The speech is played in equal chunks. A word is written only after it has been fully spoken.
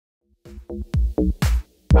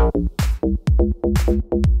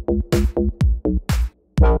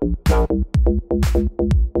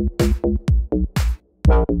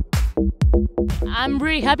I'm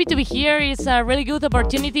really happy to be here. It's a really good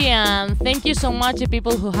opportunity, and thank you so much to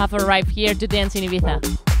people who have arrived here to dance in Ibiza.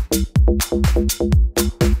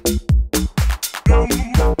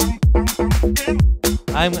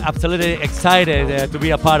 I'm absolutely excited to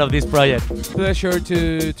be a part of this project. Pleasure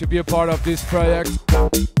to be a part of this project.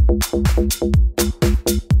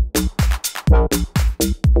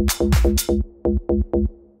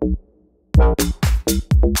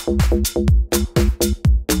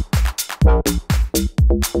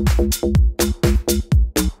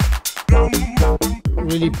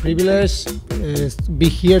 Really privileged to be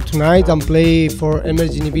here tonight and play for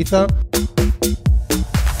Emerging Ibiza.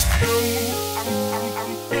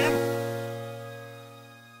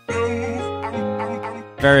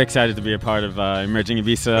 Very excited to be a part of Emerging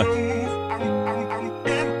Ibiza.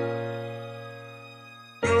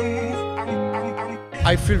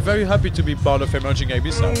 I feel very happy to be part of Emerging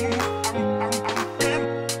Ibiza.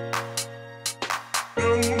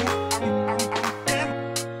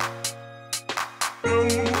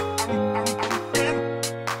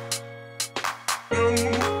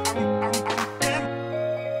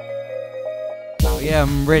 Yeah,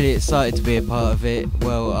 I'm really excited to be a part of it.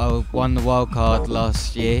 Well, I won the wild card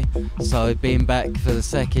last year, so being back for the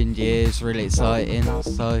second year is really exciting.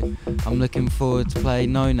 So I'm looking forward to play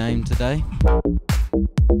No Name today.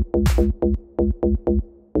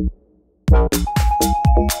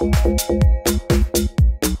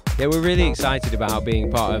 Yeah, we're really excited about being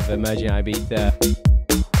part of Emerging Ibiza.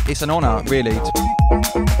 It's an honour, really.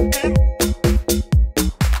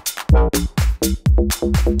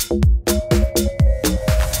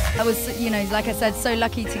 I was, like I said, so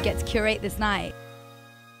lucky to get to curate this night.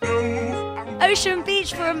 Ocean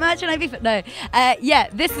Beach for Emerging Ibiza. No, yeah,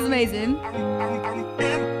 this is amazing.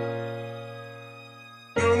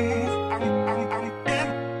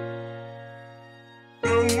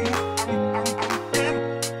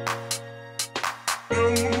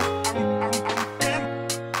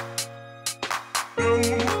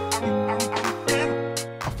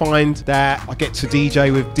 I find that I get to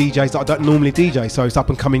DJ with DJs that I don't normally DJ, so it's up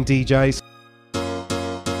and coming DJs.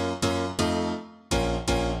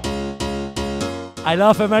 I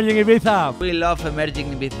love Emerging Ibiza. We love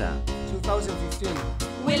Emerging Ibiza.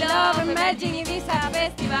 2015. We love Emerging Ibiza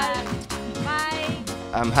Festival. Bye.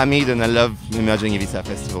 I'm Hamid and I love Emerging Ibiza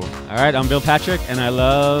Festival. All right, I'm Bill Patrick and I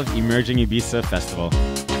love Emerging Ibiza Festival.